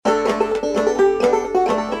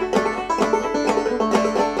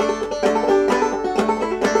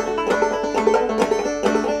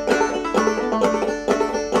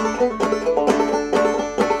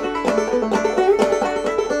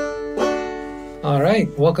All right.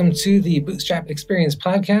 Welcome to the Bootstrap Experience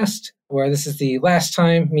podcast, where this is the last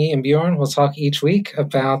time me and Bjorn will talk each week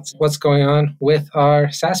about what's going on with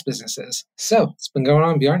our SaaS businesses. So, what's been going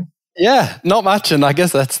on, Bjorn? Yeah, not much. And I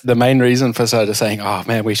guess that's the main reason for sort of saying, oh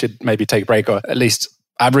man, we should maybe take a break, or at least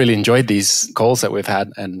I've really enjoyed these calls that we've had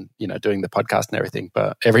and, doing the podcast and everything.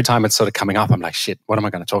 But every time it's sort of coming up, I'm like, shit, what am I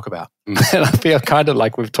going to talk about? And I feel kind of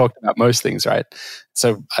like we've talked about most things, right?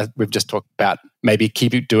 So we've just talked about maybe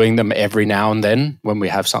keep doing them every now and then when we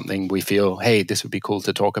have something we feel, hey, this would be cool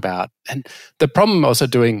to talk about. And the problem also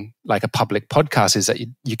doing like a public podcast is that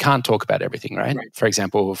you can't talk about everything, right? For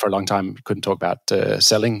example, for a long time, we couldn't talk about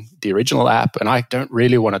selling the original app. And I don't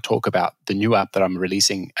really want to talk about the new app that I'm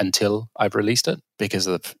releasing until I've released it because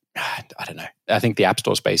of, I don't know. I think the App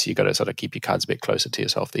Store space, you got to sort of keep your cards a bit closer to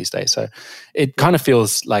yourself these days. So it kind of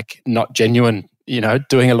feels like not genuine,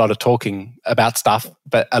 doing a lot of talking about stuff,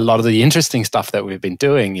 but a lot of the interesting stuff that we've been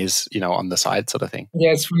doing is, on the side sort of thing.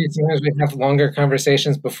 Yeah, it's funny. Sometimes we have longer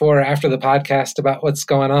conversations before or after the podcast about what's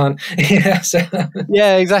going on.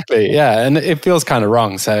 Yeah, exactly. Yeah. And it feels kind of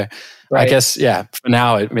wrong. So I guess, for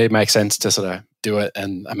now, it makes sense to sort of do it.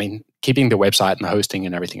 And I mean, keeping the website and the hosting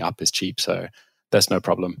and everything up is cheap. So that's no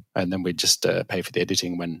problem. And then we just pay for the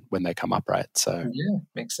editing when they come up, right? So yeah,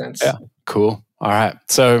 makes sense. Yeah, cool. All right.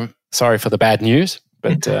 So sorry for the bad news,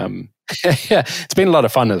 but yeah, it's been a lot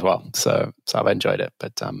of fun as well. So I've enjoyed it.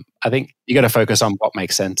 But I think you got to focus on what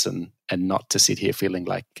makes sense and not to sit here feeling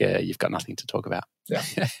like you've got nothing to talk about. Yeah.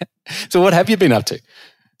 So what have you been up to?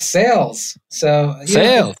 Sales. So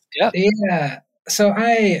sales. Yeah. So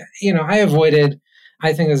I avoided.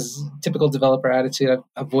 I think as typical developer attitude, I've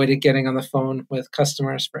avoided getting on the phone with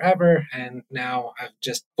customers forever. And now I've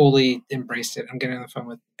just fully embraced it. I'm getting on the phone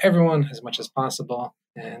with everyone as much as possible.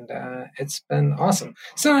 And it's been awesome.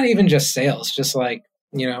 It's not even just sales, just like,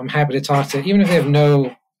 I'm happy to talk to, even if they have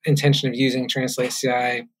no intention of using Translate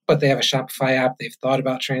CI, but they have a Shopify app they've thought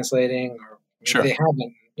about translating, or maybe they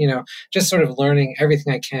haven't, just sort of learning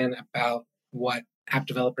everything I can about what app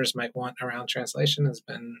developers might want around translation has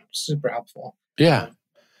been super helpful. Yeah.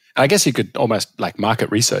 I guess you could almost like market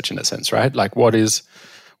research in a sense, right? Like what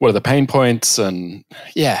are the pain points? And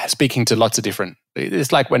speaking to lots of different,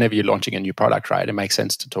 it's like whenever you're launching a new product, right? It makes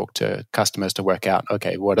sense to talk to customers to work out,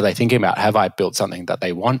 okay, what are they thinking about? Have I built something that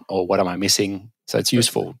they want, or what am I missing? So it's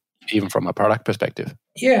useful even from a product perspective.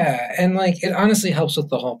 Yeah. And like, it honestly helps with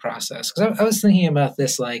the whole process. Because I was thinking about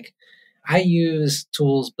this, like, I use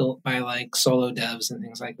tools built by like solo devs and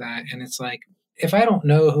things like that. And it's like, if I don't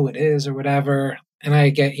know who it is or whatever, and I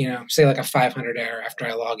get, say like a 500 error after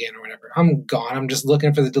I log in or whatever, I'm gone. I'm just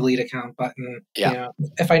looking for the delete account button. Yeah.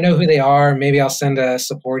 If I know who they are, maybe I'll send a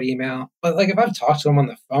support email. But like if I've talked to them on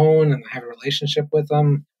the phone and I have a relationship with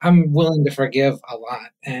them, I'm willing to forgive a lot.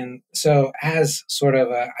 And so as sort of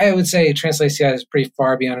I would say Translate CI is pretty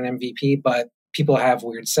far beyond an MVP, but people have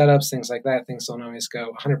weird setups, things like that. Things don't always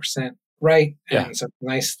go 100% right. Yeah. And so it's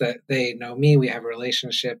nice that they know me, we have a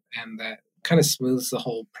relationship, and that kind of smooths the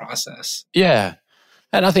whole process. Yeah.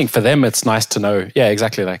 And I think for them, it's nice to know,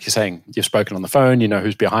 exactly like you're saying, you've spoken on the phone, you know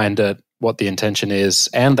who's behind it, what the intention is,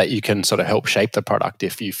 and that you can sort of help shape the product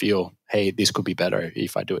if you feel, hey, this could be better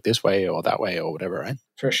if I do it this way or that way or whatever, right?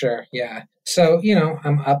 For sure, yeah. So,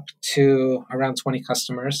 I'm up to around 20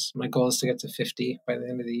 customers. My goal is to get to 50 by the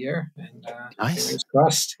end of the year. And nice. Fingers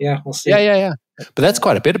crossed. Yeah, we'll see. Yeah. But that's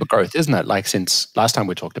quite a bit of a growth, isn't it? Like since last time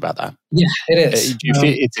we talked about that. Yeah, it is.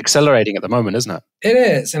 It's accelerating at the moment, isn't it? It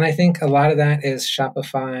is. And I think a lot of that is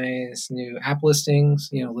Shopify's new app listings,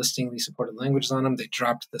 listing the supported languages on them. They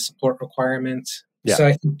dropped the support requirement. Yeah. So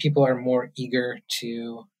I think people are more eager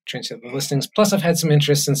to translate the listings. Plus, I've had some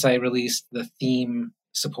interest since I released the theme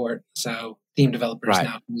support. So theme developers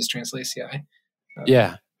now can use Translate CI.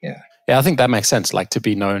 Yeah, I think that makes sense. Like to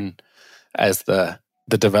be known as the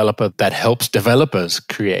developer that helps developers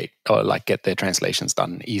create or like get their translations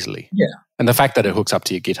done easily. Yeah. And the fact that it hooks up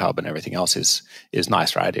to your GitHub and everything else is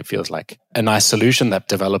nice, right? It feels like a nice solution that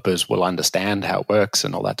developers will understand how it works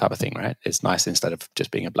and all that type of thing, right? It's nice instead of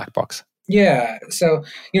just being a black box. Yeah. So,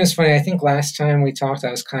 it's funny. I think last time we talked,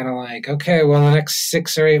 I was kind of like, okay, well, in the next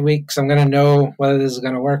 6 or 8 weeks, I'm going to know whether this is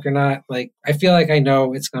going to work or not. Like, I feel like I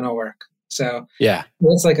know it's going to work. So yeah,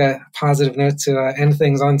 it's like a positive note to end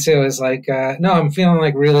things on too, is like, no, I'm feeling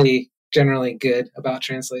like really generally good about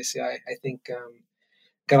Translate CI. I think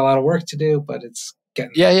got a lot of work to do, but it's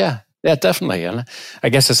getting there. Yeah, definitely. And I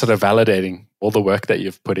guess it's sort of validating all the work that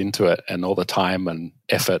you've put into it and all the time and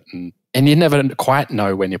effort. And you never quite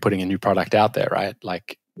know when you're putting a new product out there, right?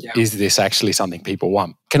 Like Yeah. Is this actually something people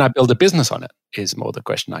want? Can I build a business on it? Is more the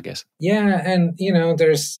question, I guess. Yeah. And,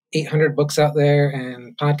 there's 800 books out there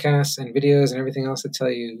and podcasts and videos and everything else that tell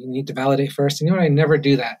you need to validate first. And I never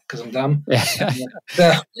do that because I'm dumb.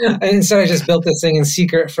 So instead, I just built this thing in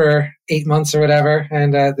secret for 8 months or whatever.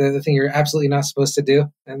 And the thing you're absolutely not supposed to do.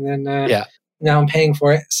 And then now I'm paying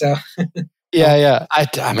for it. So yeah.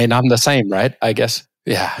 I mean, I'm the same, right? I guess.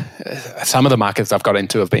 Yeah. Some of the markets I've got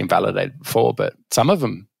into have been validated before, but some of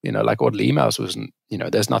them, like orderly emails wasn't,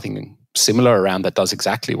 there's nothing similar around that does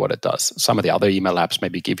exactly what it does. Some of the other email apps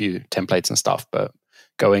maybe give you templates and stuff, but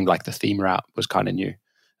going like the theme route was kind of new.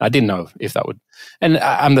 I didn't know if that would, and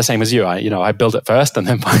I'm the same as you. I build it first and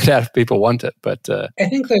then find out if people want it. But I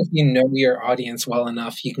think that if you know your audience well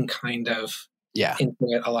enough, you can kind of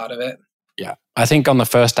intuit a lot of it. Yeah. I think on the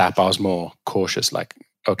first app, I was more cautious, like,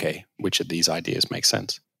 okay, which of these ideas make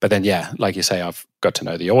sense? But then, like you say, I've got to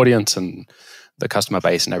know the audience and the customer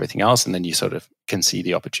base and everything else, and then you sort of can see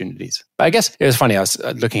the opportunities. But I guess it was funny, I was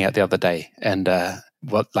looking at the other day and the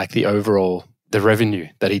revenue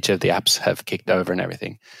that each of the apps have kicked over and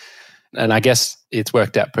everything. And I guess it's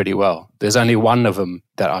worked out pretty well. There's only one of them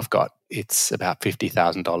that I've got. It's about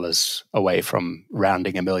 $50,000 away from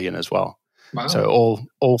rounding $1 million as well. Wow. So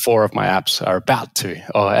all 4 of my apps are about to,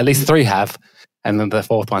 or at least 3 have, and then the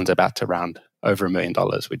 4th one's about to round over $1 million,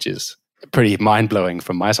 which is pretty mind-blowing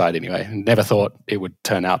from my side anyway. Never thought it would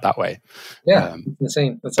turn out that way. Yeah,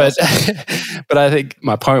 insane. That's awesome. But I think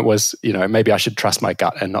my point was, maybe I should trust my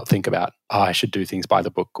gut and not think about, I should do things by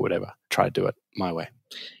the book or whatever. Try to do it my way.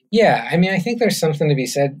 Yeah, I mean, I think there's something to be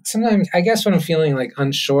said. Sometimes, I guess when I'm feeling like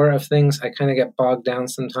unsure of things, I kind of get bogged down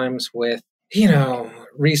sometimes with,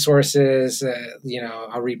 resources,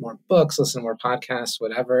 I'll read more books, listen to more podcasts,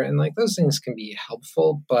 whatever. And like those things can be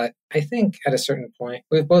helpful. But I think at a certain point,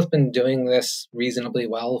 we've both been doing this reasonably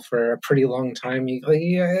well for a pretty long time. At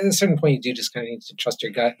a certain point, you do just kind of need to trust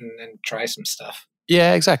your gut and try some stuff.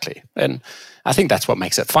 Yeah, exactly. And I think that's what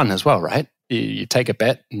makes it fun as well, right? You take a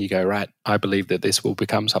bet and you go, right, I believe that this will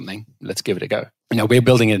become something. Let's give it a go. We're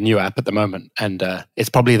building a new app at the moment, and it's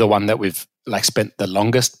probably the one that we've spent the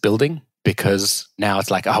longest building, because now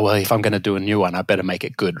it's like, oh, well, if I'm going to do a new one, I better make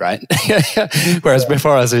it good, right? Whereas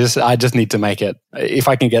before I just need to make it. If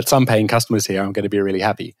I can get some paying customers here, I'm going to be really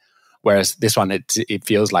happy. Whereas this one, it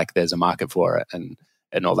feels like there's a market for it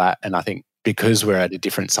and all that. And I think because we're at a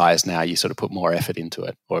different size now, you sort of put more effort into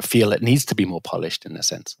it, or feel it needs to be more polished in a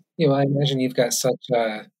sense. Well, I imagine you've got such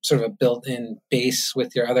a sort of a built-in base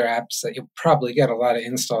with your other apps that you'll probably get a lot of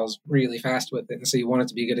installs really fast with it. And so you want it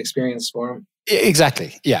to be a good experience for them.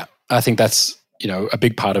 Exactly. Yeah. I think that's, a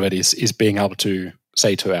big part of it is being able to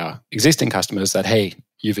say to our existing customers that, hey,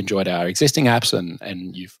 you've enjoyed our existing apps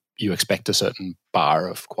and you expect a certain bar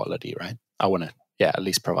of quality, right? I want to, at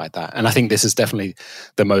least provide that. And I think this is definitely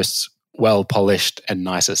the most well-polished and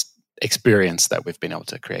nicest experience that we've been able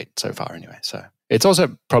to create so far anyway. So it's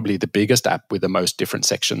also probably the biggest app with the most different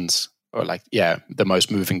sections, or the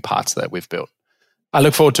most moving parts that we've built. I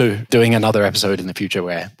look forward to doing another episode in the future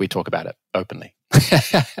where we talk about it openly.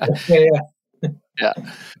 Yeah.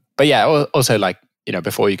 But also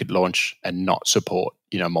before you could launch and not support,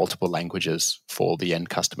 multiple languages for the end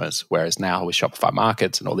customers. Whereas now with Shopify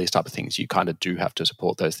Markets and all these type of things, you kind of do have to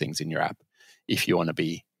support those things in your app if you want to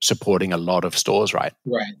be supporting a lot of stores, right?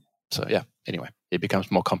 Right. So anyway, it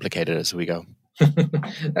becomes more complicated as we go.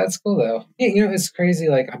 That's cool though. Yeah, it's crazy.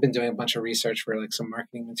 I've been doing a bunch of research for some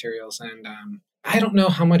marketing materials, and I don't know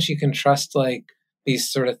how much you can trust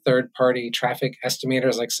these sort of third-party traffic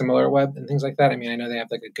estimators like SimilarWeb and things like that. I mean, I know they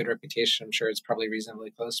have a good reputation. I'm sure it's probably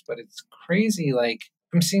reasonably close, but it's crazy.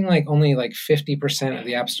 I'm seeing only 50% of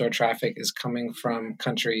the App Store traffic is coming from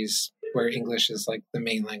countries where English is the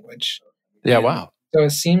main language. Yeah, wow. So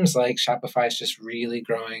it seems like Shopify is just really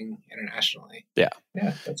growing internationally. Yeah.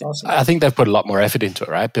 Yeah, that's awesome. I think they've put a lot more effort into it,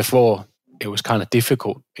 right? Before, it was kind of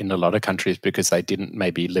difficult in a lot of countries because they didn't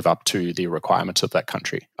maybe live up to the requirements of that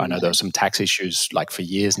country. I know there were some tax issues for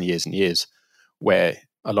years and years and years where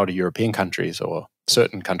a lot of European countries, or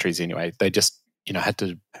certain countries anyway, they just, had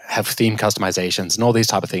to have theme customizations and all these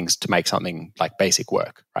type of things to make something basic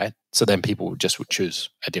work, right? So then people just would choose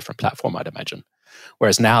a different platform, I'd imagine.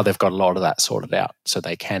 Whereas now they've got a lot of that sorted out, so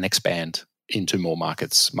they can expand into more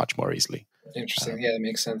markets much more easily. Interesting. Yeah, that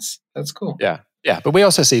makes sense. That's cool. Yeah. But we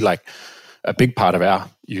also see a big part of our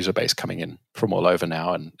user base coming in from all over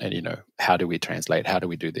now, and how do we translate? How do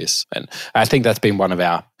we do this? And I think that's been one of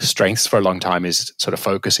our strengths for a long time, is sort of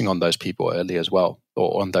focusing on those people early as well,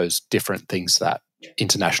 or on those different things that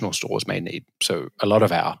international stores may need. So a lot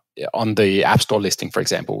of on the App Store listing, for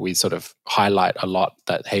example, we sort of highlight a lot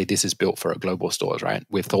that, hey, this is built for a global stores, right?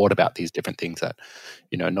 We've thought about these different things that,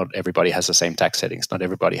 not everybody has the same tax settings, not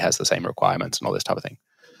everybody has the same requirements and all this type of thing.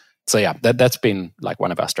 So yeah, that's been like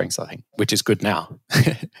one of our strengths, I think, which is good now.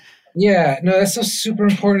 Yeah, no, that's so super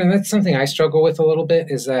important. And that's something I struggle with a little bit,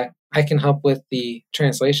 is that I can help with the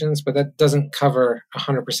translations, but that doesn't cover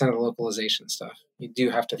 100% of the localization stuff. You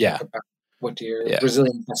do have to think about what do your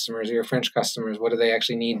Brazilian customers or your French customers, what do they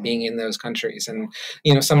actually need being in those countries? And,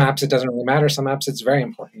 some apps it doesn't really matter. Some apps it's very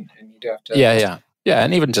important, and you do have to. Yeah.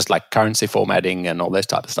 And even just like currency formatting and all this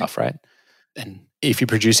type of stuff, right? And if you're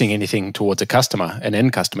producing anything towards an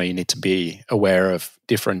end customer, you need to be aware of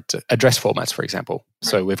different address formats, for example. Right.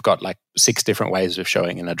 So we've got like 6 different ways of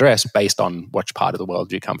showing an address based on which part of the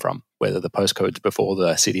world you come from, whether the postcode's before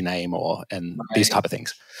the city name these type of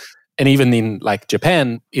things. And even in like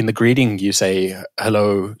Japan, in the greeting, you say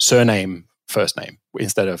hello, surname, first name,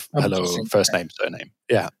 instead of hello, first name, surname.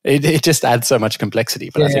 Yeah. It just adds so much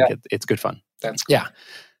complexity, but I think it's good fun. That's cool. Yeah.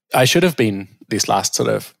 I should have been these last sort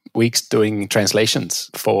of weeks doing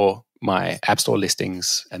translations for my App Store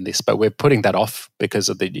listings and this, but we're putting that off because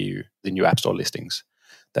of the new App Store listings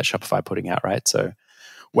that Shopify putting out, right? So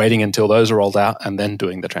waiting until those are rolled out and then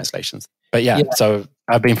doing the translations. But so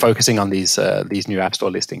I've been focusing on these new App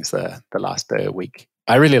Store listings the last week.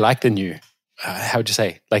 I really like the new, how would you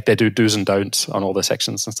say, like they do do's and don'ts on all the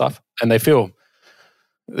sections and stuff, and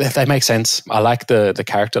they make sense. I like the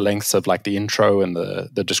character lengths of like the intro and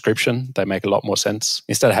the description. They make a lot more sense.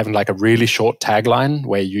 Instead of having like a really short tagline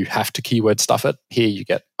where you have to keyword stuff it, here you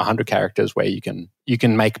get 100 characters where you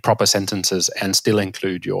can make proper sentences and still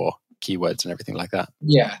include your keywords and everything like that.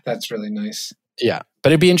 Yeah, that's really nice. Yeah,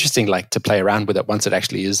 but it'd be interesting like to play around with it once it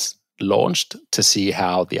actually is launched to see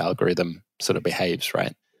how the algorithm sort of behaves,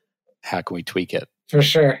 right? How can we tweak it? For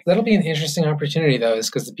sure. That'll be an interesting opportunity, though, is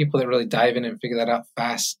because the people that really dive in and figure that out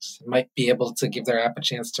fast might be able to give their app a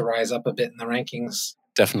chance to rise up a bit in the rankings.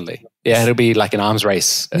 Definitely. Yeah, it'll be like an arms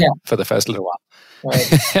race for the first little while. Right.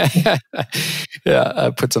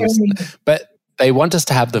 Put some. But they want us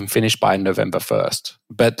to have them finished by November 1st.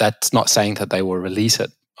 But that's not saying that they will release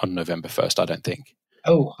it on November 1st, I don't think.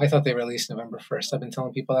 Oh, I thought they released November 1st. I've been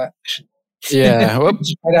telling people that. Yeah, well,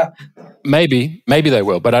 maybe they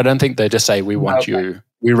will, but I don't think they just say we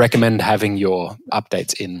recommend having your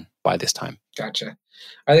updates in by this time. Gotcha.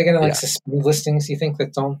 Are they going to suspend listings, you think,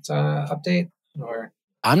 that don't update? Or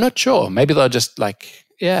I'm not sure. Maybe they'll just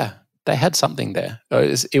they had something there.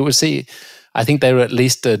 I think they will at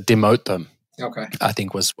least demote them. Okay. I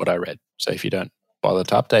think was what I read. So if you don't bother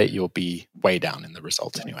to update, you'll be way down in the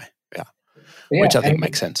results anyway. Yeah, which I think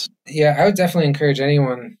makes sense. Yeah, I would definitely encourage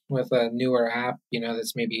anyone with a newer app,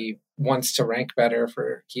 that's maybe wants to rank better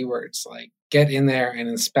for keywords, like get in there and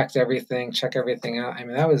inspect everything, check everything out. I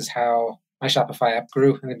mean, that was how my Shopify app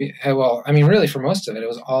grew. Really for most of it, it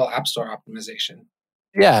was all App Store optimization.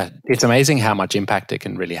 Yeah, it's amazing how much impact it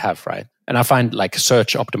can really have, right? And I find like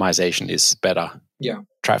search optimization is better,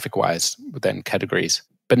 traffic-wise than categories.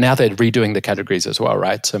 But now they're redoing the categories as well,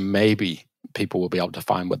 right? So maybe people will be able to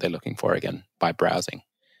find what they're looking for again by browsing.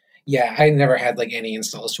 Yeah, I never had like any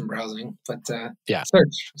installs from browsing, but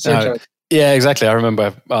search. Yeah, exactly. I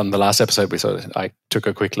remember on the last episode I took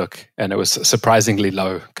a quick look and it was surprisingly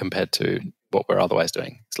low compared to what we're otherwise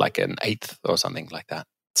doing. It's like an 1/8 or something like that.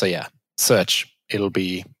 So yeah, search, it'll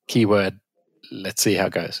be keyword. Let's see how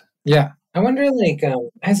it goes. Yeah. I wonder,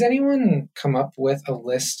 has anyone come up with a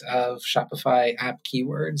list of Shopify app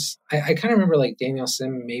keywords? I kind of remember Daniel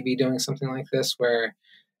Sim maybe doing something like this where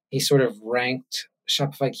he sort of ranked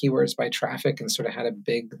Shopify keywords by traffic and sort of had a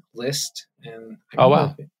big list. And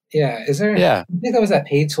wow. Yeah. Is there? Yeah. I think that was that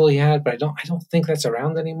paid tool he had, but I don't think that's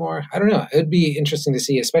around anymore. I don't know. It would be interesting to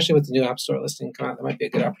see, especially with the new App Store listing come out. That might be a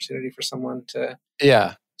good opportunity for someone to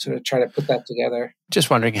sort of try to put that together. Just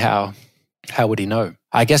wondering how would he know?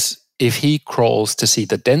 I guess if he crawls to see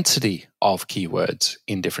the density of keywords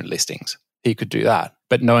in different listings, he could do that.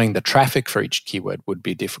 But knowing the traffic for each keyword would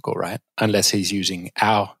be difficult, right? Unless he's using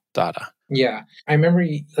our data. Yeah. I remember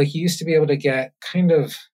you used to be able to get kind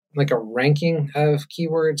of like a ranking of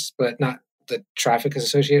keywords, but not the traffic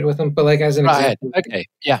associated with them. But as an example. Okay.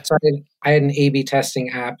 Yeah. So I had an A/B testing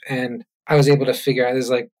app and I was able to figure out, this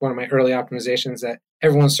is one of my early optimizations, that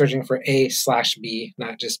everyone's searching for A/B,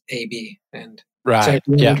 not just AB. And right.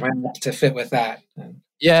 To fit with that.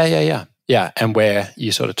 Yeah. And where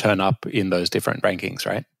you sort of turn up in those different rankings,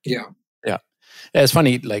 right? Yeah. It's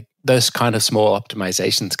funny, those kind of small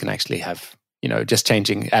optimizations can actually have, just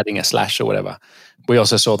adding a slash or whatever. We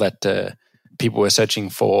also saw that people were searching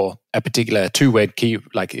for a particular 2-word key,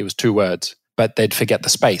 it was 2 words, but they'd forget the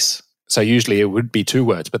space. So usually it would be 2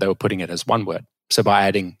 words, but they were putting it as 1 word. So by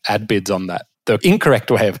adding ad bids on that, the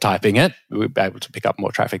incorrect way of typing it, we'd be able to pick up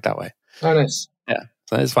more traffic that way. Oh, nice. Yeah.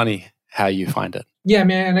 So it's funny how you find it. Yeah,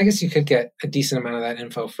 man. And I guess you could get a decent amount of that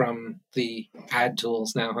info from the ad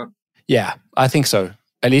tools now, huh? Yeah, I think so.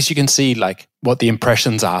 At least you can see like what the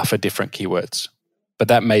impressions are for different keywords. But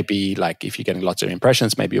that may be like if you're getting lots of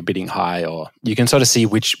impressions, maybe you're bidding high, or you can sort of see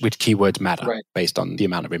which keywords matter based on the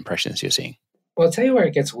amount of impressions you're seeing. Well, I'll tell you where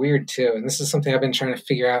it gets weird too, and this is something I've been trying to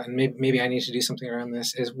figure out, and maybe I need to do something around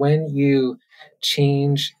this, is when you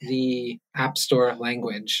change the App Store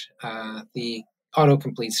language, the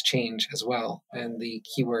autocompletes change as well, and the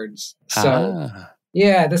keywords. So,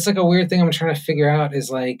 yeah, that's like a weird thing I'm trying to figure out is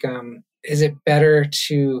like, is it better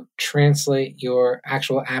to translate your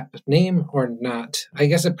actual app name or not? I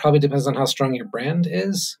guess it probably depends on how strong your brand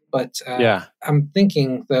is. But I'm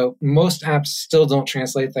thinking, though, most apps still don't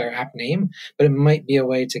translate their app name, but it might be a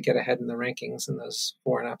way to get ahead in the rankings in those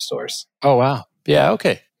foreign app stores. Oh, wow. Yeah,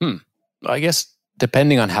 okay. I guess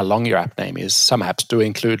depending on how long your app name is, some apps do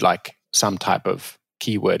include like some type of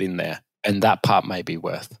keyword in there. And that part may be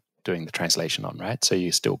worth doing the translation on, right? So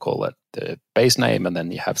you still call it the base name and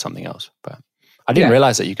then you have something else. But I didn't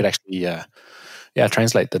realize that you could actually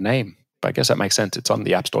translate the name. But I guess that makes sense. It's on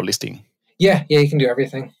the App Store listing. Yeah, you can do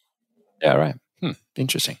everything. Yeah, right.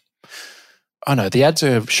 Interesting. Oh no, the ads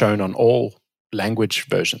are shown on all language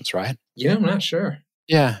versions, right? Yeah, I'm not sure.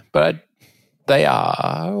 Yeah, but they are.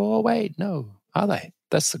 Oh, wait, no. Are they?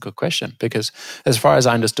 That's the good question. Because as far as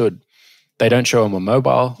I understood, they don't show them on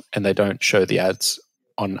mobile and they don't show the ads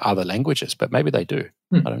on other languages, but maybe they do.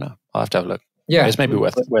 I don't know. I'll have to have a look. Yeah. It's maybe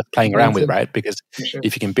worth playing around with, right? Because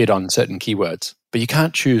if you can bid on certain keywords, but you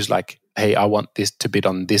can't choose like, hey, I want this to bid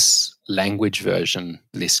on this language version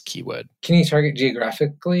list keyword. Can you target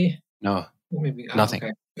geographically? No. Maybe nothing.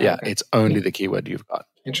 Okay. Yeah, it's only the keyword you've got.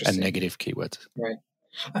 Interesting. And negative keywords. Right.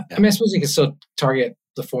 I mean, I suppose you can still target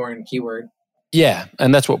the foreign keyword. Yeah,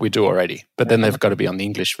 and that's what we do already. But then they've got to be on the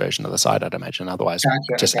English version of the site, I'd imagine. Otherwise,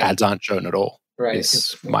 ads aren't shown at all. Right.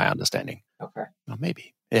 Is my understanding. Okay. Well,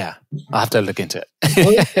 maybe. Yeah. I'll have to look into it.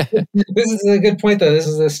 This is a good point, though. This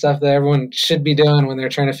is the stuff that everyone should be doing when they're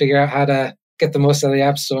trying to figure out how to get the most out of the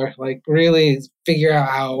App Store. Like, really figure out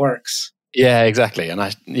how it works. Yeah, exactly. And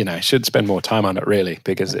I, should spend more time on it, really,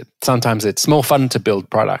 because sometimes it's more fun to build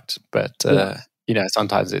product, but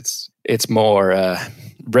sometimes it's more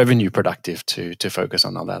revenue productive to focus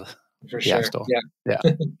on all that. For sure. App Store. Yeah.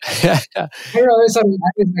 Yeah. I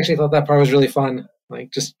actually thought that part was really fun. Like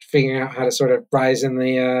just figuring out how to sort of rise in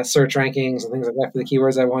the search rankings and things like that for the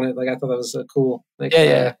keywords I wanted. Like I thought that was cool. Like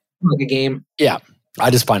a game. Yeah. I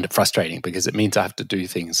just find it frustrating because it means I have to do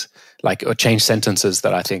things like or change sentences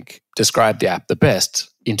that I think describe the app the best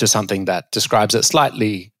into something that describes it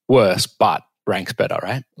slightly worse but ranks better,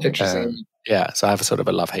 right? Interesting. So I have a sort of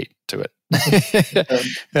a love-hate to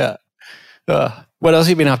it. Yeah. What else have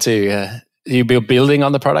you been up to? You been building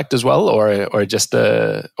on the product as well, or just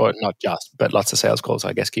or not just, but lots of sales calls,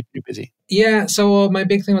 I guess, keep you busy. Yeah. So my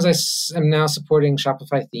big thing was I'm now supporting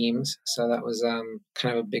Shopify themes, so that was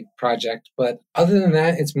kind of a big project. But other than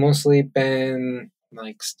that, it's mostly been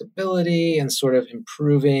like stability and sort of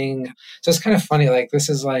improving. So it's kind of funny. Like this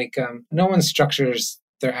is like no one structures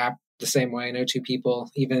their app the same way. No two people,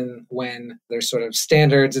 even when there's sort of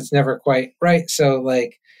standards, it's never quite right. So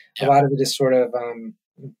like a lot of it is sort of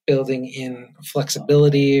building in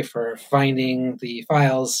flexibility for finding the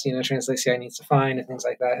files, Translate CI needs to find and things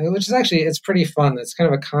like that, which is actually, it's pretty fun. It's kind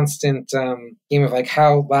of a constant game of like,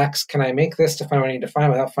 how lax can I make this to find what I need to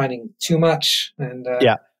find without finding too much? And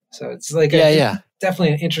so it's like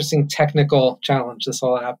definitely an interesting technical challenge, this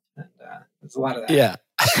whole app. And there's a lot of that. Yeah.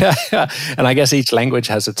 And I guess each language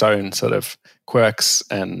has its own sort of quirks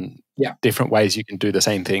and different ways you can do the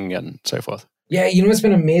same thing and so forth. Yeah, what's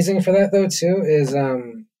been amazing for that, though, too, is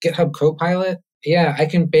GitHub Copilot. Yeah, I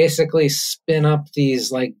can basically spin up these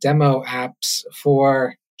like demo apps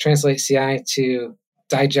for Translate CI to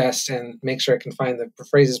digest and make sure it can find the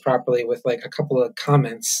phrases properly with like a couple of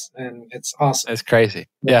comments. And it's awesome. That's crazy.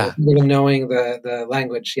 Yeah. Even knowing the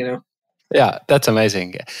language, Yeah, that's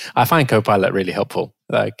amazing. I find Copilot really helpful.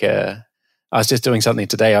 Like I was just doing something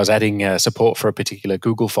today. I was adding support for a particular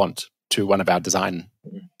Google font to one of our design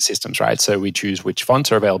systems, right? So we choose which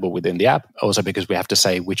fonts are available within the app, also because we have to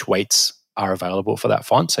say which weights are available for that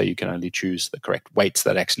font. So you can only choose the correct weights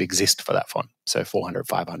that actually exist for that font. So 400,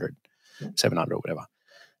 500, 700, whatever.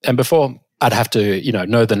 And before, I'd have to,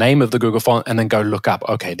 know the name of the Google font and then go look up,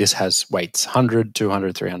 okay, this has weights 100,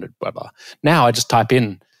 200, 300, blah, blah. Now I just type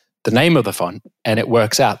in the name of the font and it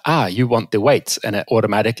works out, you want the weights, and it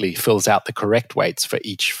automatically fills out the correct weights for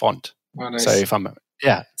each font. Oh, So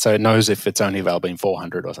nice. so it knows if it's only available in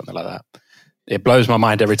 400 or something like that. It blows my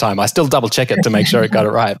mind every time. I still double check it to make sure it got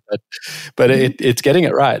it right, but it's getting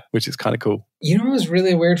it right, which is kind of cool. You know what was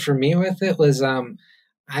really weird for me with it was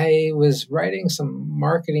I was writing some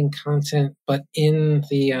marketing content, but in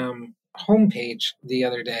the homepage the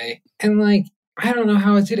other day, and like I don't know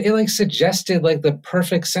how it did. It like suggested like the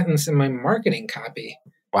perfect sentence in my marketing copy,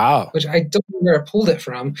 Wow. which I don't know where I pulled it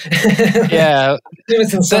from. Yeah. It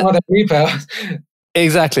was in some other repo.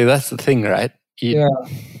 Exactly. That's the thing, right? Yeah.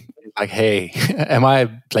 Like, hey, am I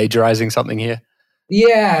plagiarizing something here?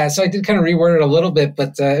 Yeah, so I did kind of reword it a little bit,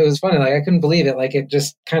 but it was funny. Like I couldn't believe it. Like it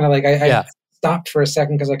just kind of like I stopped for a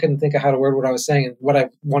second because I couldn't think of how to word what I was saying, and what I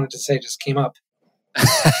wanted to say just came up.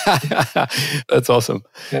 That's awesome.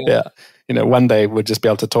 Yeah. One day we'll just be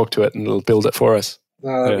able to talk to it and it'll build it for us.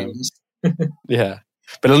 That'd be nice. Yeah.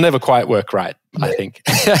 But it'll never quite work right, I think.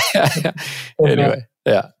 Anyway,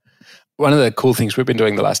 yeah. One of the cool things we've been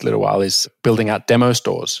doing the last little while is building out demo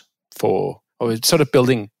stores we're sort of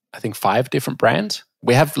building, I think, 5 different brands.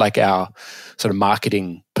 We have like our sort of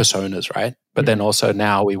marketing personas, right? But then also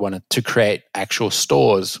now we wanted to create actual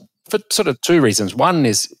stores for sort of 2 reasons. One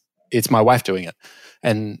is it's my wife doing it.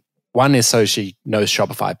 And one is so she knows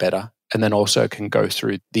Shopify better and then also can go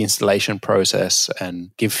through the installation process and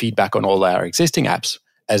give feedback on all our existing apps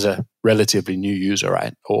as a relatively new user,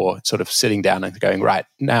 right? Or sort of sitting down and going, right,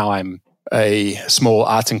 now I'm a small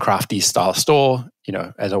arts and crafty style store,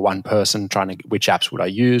 as a one person which apps would I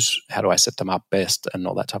use? How do I set them up best? And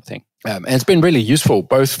all that type of thing. And it's been really useful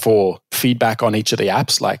both for feedback on each of the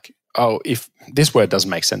apps, like, oh, if this word doesn't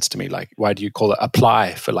make sense to me, like, why do you call it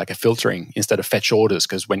apply for like a filtering instead of fetch orders?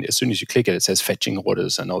 Because as soon as you click it, it says fetching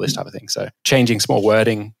orders and all this type of thing. So changing small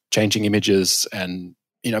wording, changing images and,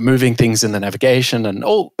 moving things in the navigation and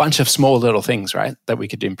all bunch of small little things, right, that we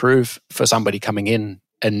could improve for somebody coming in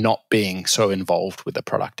and not being so involved with the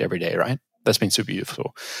product every day, right? That's been super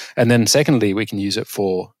useful. And then secondly, we can use it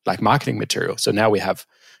for like marketing material. So now we have,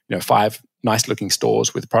 5 nice looking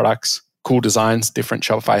stores with products, cool designs, different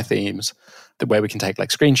Shopify themes, the way we can take like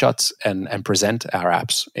screenshots and present our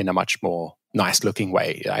apps in a much more nice looking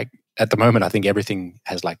way. Like at the moment, I think everything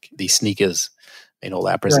has like these sneakers in all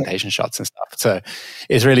our presentation shots and stuff. So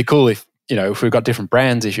it's really cool if we've got different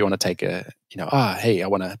brands, if you want to take hey, I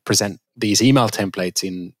want to present these email templates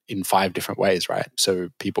in 5 different ways, right? So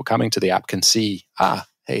people coming to the app can see,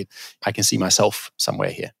 hey, I can see myself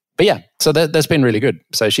somewhere here. But yeah, so that's been really good.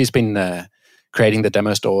 So she's been creating the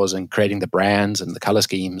demo stores and creating the brands and the color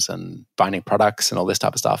schemes and finding products and all this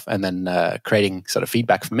type of stuff. And then creating sort of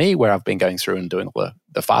feedback for me where I've been going through and doing all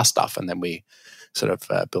the fast stuff. And then we sort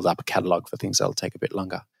of build up a catalog for things that'll take a bit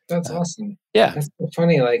longer. That's awesome. Yeah. That's so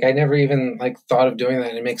funny. Like I never even like thought of doing that.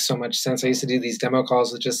 And it makes so much sense. I used to do these demo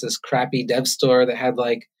calls with just this crappy dev store that had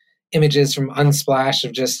like images from Unsplash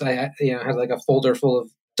of just, I had like a folder full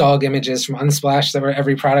of dog images from Unsplash that were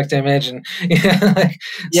every product image. And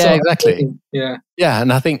exactly. Yeah. Yeah.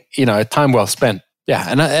 And I think, time well spent. Yeah.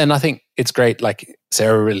 And I think it's great. Like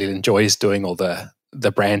Sarah really enjoys doing all the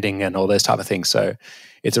branding and all those type of things. So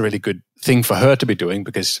it's a really good thing for her to be doing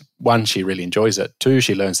because 1, she really enjoys it. 2,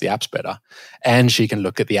 she learns the apps better and she can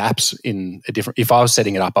look at the apps in a different, if I was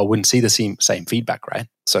setting it up, I wouldn't see the same feedback, right?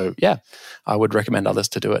 So yeah, I would recommend others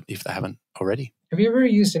to do it if they haven't already. Have you ever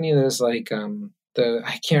used any of those like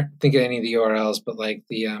I can't think of any of the URLs, but like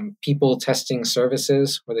the people testing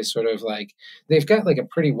services where they sort of like, they've got like a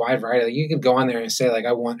pretty wide variety. Like you could go on there and say like,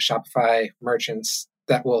 I want Shopify merchants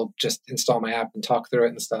that will just install my app and talk through it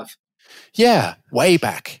and stuff. Yeah, way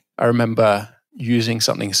back. I remember using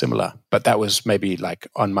something similar, but that was maybe like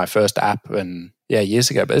on my first app and years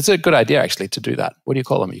ago. But it's a good idea actually to do that. What do you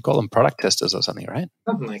call them? You call them product testers or something, right?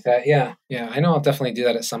 Something like that. Yeah. Yeah. I know I'll definitely do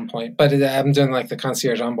that at some point, but I'm doing like the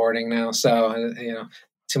concierge onboarding now. So,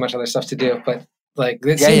 too much other stuff to do, but like,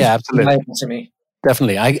 it seems absolutely valuable to me.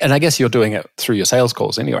 Definitely. I guess you're doing it through your sales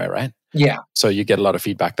calls anyway, right? Yeah. So you get a lot of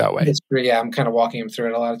feedback that way. It's true. Yeah. I'm kind of walking them through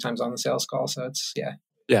it a lot of times on the sales call. So it's, yeah.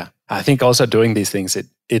 Yeah. I think also doing these things,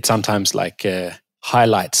 it sometimes like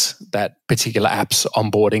highlights that particular app's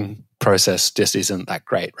onboarding process just isn't that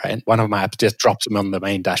great, right? One of my apps just drops them on the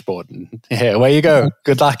main dashboard and away you go.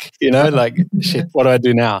 Good luck. Like, shit, what do I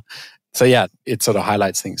do now? So yeah, it sort of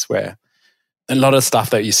highlights things where a lot of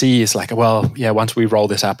stuff that you see is like, well, yeah, once we roll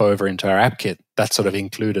this app over into our app kit, that's sort of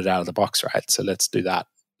included out of the box, right? So let's do that.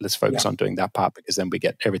 Let's focus on doing that part because then we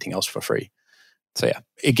get everything else for free. So yeah,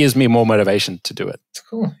 it gives me more motivation to do it. It's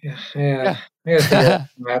cool. Yeah.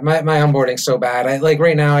 My onboarding's so bad. I like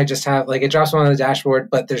right now I just have like it drops on the dashboard,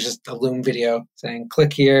 but there's just a Loom video saying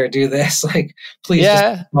click here, do this. Like please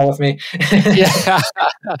just call with me.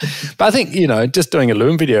 But I think, just doing a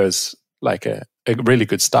Loom video is like a really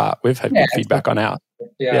good start. We've had good feedback on ours.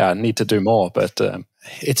 Yeah, need to do more, but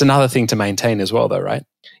it's another thing to maintain as well, though, right?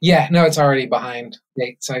 Yeah, no, it's already behind.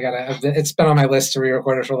 So it's been on my list to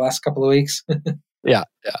re-record it for the last couple of weeks. Yeah.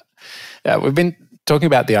 We've been talking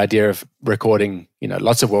about the idea of recording,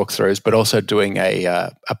 lots of walkthroughs, but also doing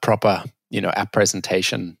a proper, app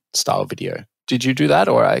presentation style video. Did you do that?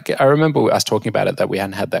 Or I remember us talking about it, that we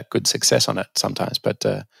hadn't had that good success on it sometimes, but...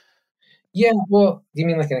 yeah, well, do you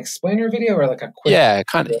mean like an explainer video or like a quick... Yeah,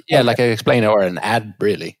 kind of. Yeah, like an explainer or an ad,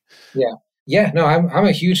 really. Yeah, no, I'm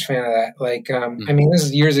a huge fan of that. Like, I mean, this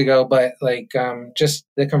is years ago, but like, just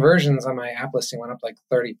the conversions on my app listing went up like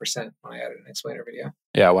 30% when I added an explainer video.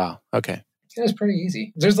 Yeah, wow. Okay. It was pretty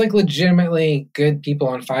easy. There's like legitimately good people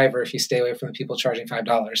on Fiverr if you stay away from the people charging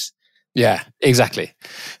 $5. Yeah, exactly.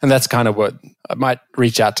 And that's kind of what I might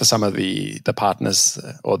reach out to some of the partners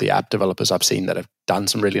or the app developers I've seen that have done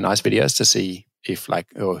some really nice videos to see if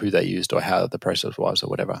or who they used or how the process was or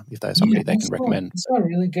whatever, if there's somebody they can recommend. It's a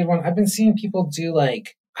really good one. I've been seeing people do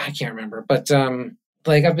like, I can't remember, but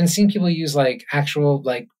like I've been seeing people use like actual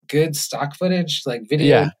like good stock footage, like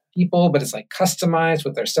video people, but it's like customized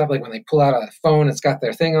with their stuff. Like when they pull out a phone, it's got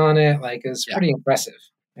their thing on it. Like it's pretty impressive.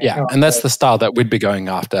 Yeah, and that's the style that we'd be going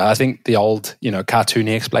after. I think the old,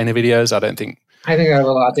 cartoony explainer videos, I think they're a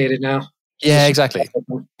little outdated now. Yeah, exactly.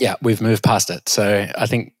 Yeah, we've moved past it. So I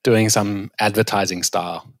think doing some advertising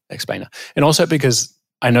style explainer. And also because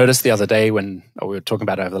I noticed the other day when we were talking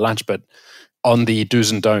about it over the lunch, but on the do's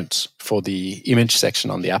and don'ts for the image section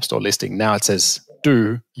on the App Store listing, now it says,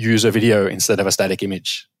 do use a video instead of a static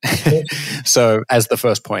image. So as the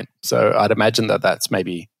first point. So I'd imagine that that's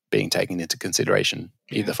maybe being taken into consideration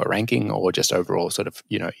either for ranking or just overall sort of,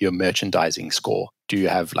 your merchandising score. Do you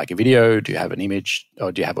have like a video? Do you have an image?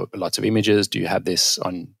 Or do you have lots of images? Do you have do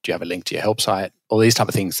you have a link to your help site? All these type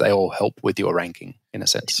of things, they all help with your ranking in a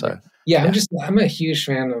sense. So yeah. I'm a huge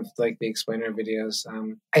fan of like the explainer videos.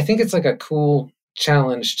 I think it's like a cool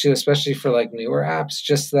challenge too, especially for like newer apps,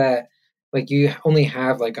 just that like you only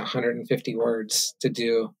have like 150 words to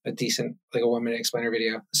do a decent, like a 1-minute explainer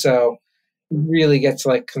video. So you really get to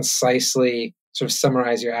like concisely sort of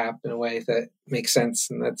summarize your app in a way that makes sense.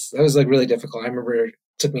 And that was like really difficult. I remember it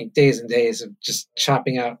took me days and days of just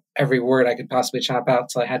chopping out every word I could possibly chop out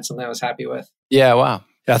till I had something I was happy with. Yeah, wow.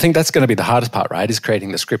 Yeah, I think that's going to be the hardest part, right? Is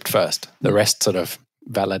creating the script first. The rest sort of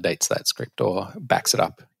validates that script or backs it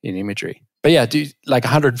up in imagery. But yeah, like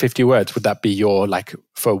 150 words, would that be your like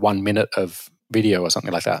for 1 minute of video or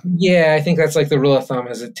something like that? Yeah, I think that's like the rule of thumb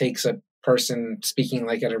is it takes a person speaking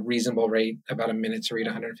like at a reasonable rate about a minute to read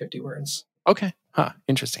 150 words. Okay.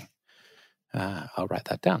 Interesting. I'll write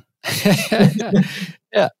that down.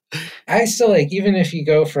 Yeah. I still like, even if you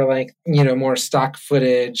go for like, more stock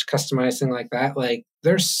footage, customized thing like that, like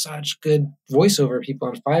there's such good voiceover people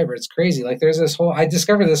on Fiverr. It's crazy. Like there's I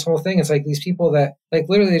discovered this whole thing. It's like these people that like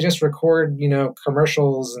literally just record,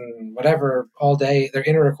 commercials and whatever all day. They're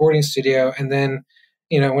in a recording studio. And then,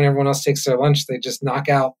 when everyone else takes their lunch, they just knock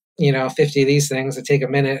out, 50 of these things that take a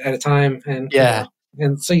minute at a time. And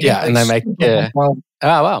and so and they make oh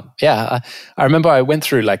wow, yeah. I remember I went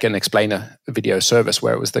through like an explainer video service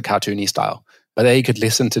where it was the cartoony style, but there you could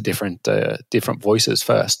listen to different voices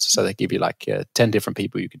first. So they give you like 10 different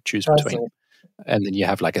people you could choose between, and then you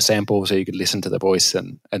have like a sample, so you could listen to the voice,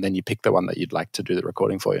 and then you pick the one that you'd like to do the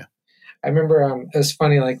recording for you. I remember it was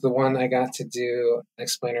funny. Like the one I got to do an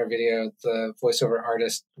explainer video, the voiceover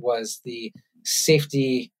artist was the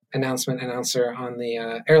safety announcer on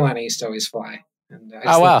the airline I used to always fly. And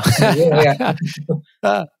wow.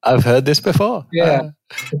 I've heard this before. Yeah.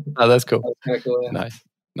 Oh, that's cool. That's kind of cool, yeah.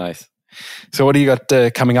 Nice. So what do you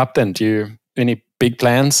got coming up then? Do you any big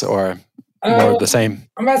plans or more of the same?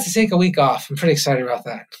 I'm about to take a week off. I'm pretty excited about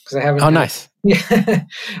that because I haven't. Oh, nice. Yeah,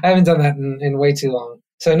 I haven't done that in way too long.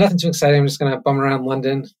 So nothing too exciting. I'm just going to bum around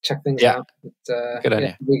London, check things out. Good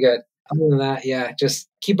idea. It'll be good. Other than that, just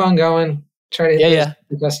keep on going. Try to hit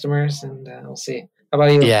the customers, and we'll see. How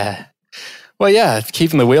about you? Yeah. Well,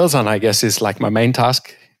 keeping the wheels on, I guess, is like my main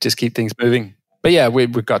task. Just keep things moving. But yeah,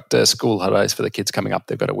 we've got school holidays for the kids coming up.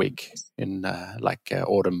 They've got a week in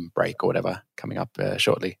autumn break or whatever coming up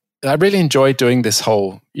shortly. I really enjoy doing this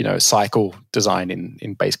whole, cycle design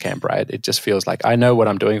in Basecamp, right? It just feels like I know what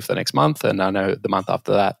I'm doing for the next month, and I know the month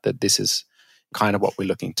after that this is kind of what we're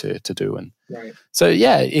looking to do. And so,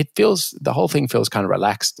 the whole thing feels kind of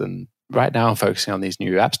relaxed. And right now I'm focusing on these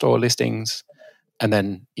new App Store listings. And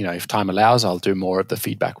then, if time allows, I'll do more of the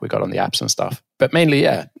feedback we got on the apps and stuff. But mainly,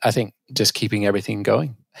 I think just keeping everything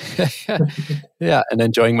going. And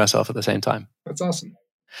enjoying myself at the same time. That's awesome.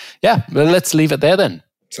 Yeah, well, let's leave it there then.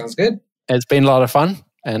 Sounds good. It's been a lot of fun,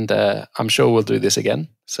 and I'm sure we'll do this again.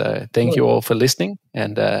 So thank you all for listening.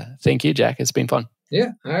 And thank you, Jack. It's been fun.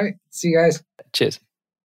 Yeah. All right. See you guys. Cheers.